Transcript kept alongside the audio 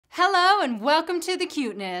Hello and welcome to the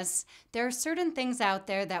Cuteness. There are certain things out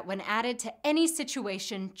there that when added to any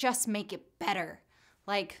situation just make it better.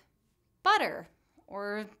 Like butter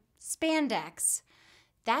or spandex.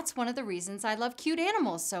 That's one of the reasons I love cute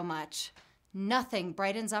animals so much. Nothing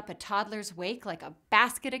brightens up a toddler's wake like a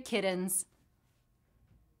basket of kittens.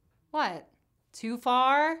 What? Too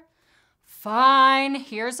far? Fine,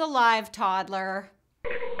 here's a live toddler.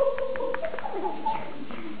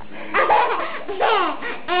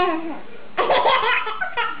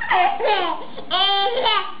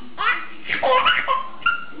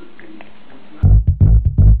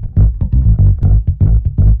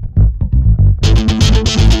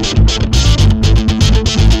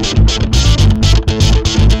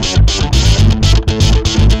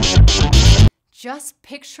 Just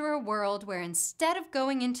picture a world where instead of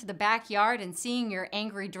going into the backyard and seeing your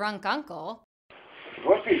angry drunk uncle,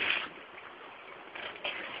 Whoopsie.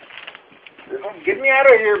 Get me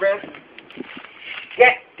out of here, man.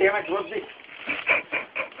 Get, damn it, Whoopsie.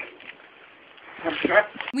 I'm shut.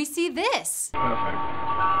 we see this. Perfect.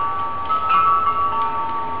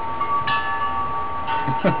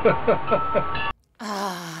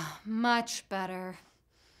 Much better.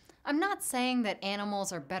 I'm not saying that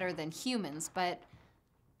animals are better than humans, but,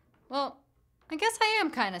 well, I guess I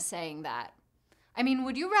am kind of saying that. I mean,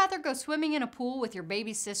 would you rather go swimming in a pool with your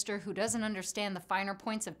baby sister who doesn't understand the finer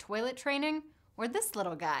points of toilet training, or this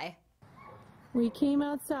little guy? We came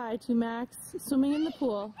outside to Max swimming in the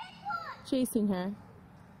pool, chasing her,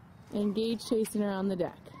 and Gage chasing her on the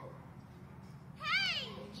deck.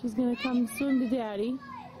 She's gonna come swim to Daddy.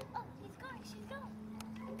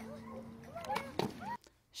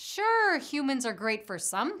 Sure, humans are great for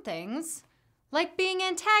some things, like being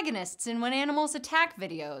antagonists in When Animals Attack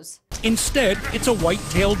videos. Instead, it's a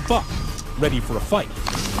white-tailed buck, ready for a fight.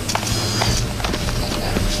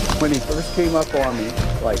 When he first came up on me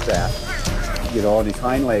like that, you know, on his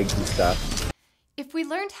hind legs and stuff. If we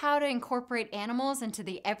learned how to incorporate animals into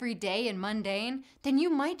the everyday and mundane, then you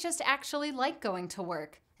might just actually like going to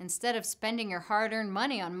work, instead of spending your hard-earned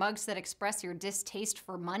money on mugs that express your distaste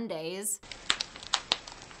for Mondays.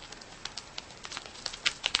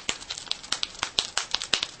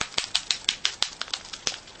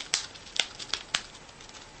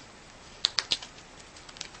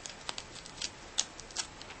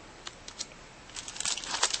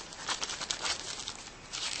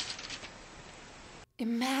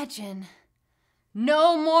 Imagine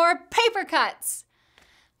no more paper cuts,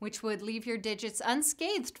 which would leave your digits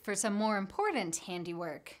unscathed for some more important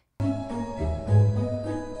handiwork.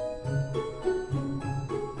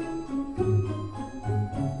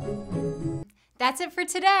 That's it for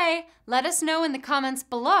today. Let us know in the comments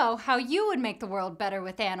below how you would make the world better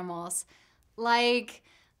with animals, like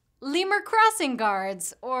lemur crossing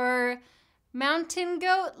guards or mountain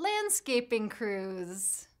goat landscaping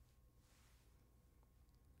crews.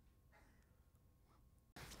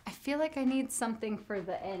 I feel like I need something for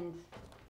the end.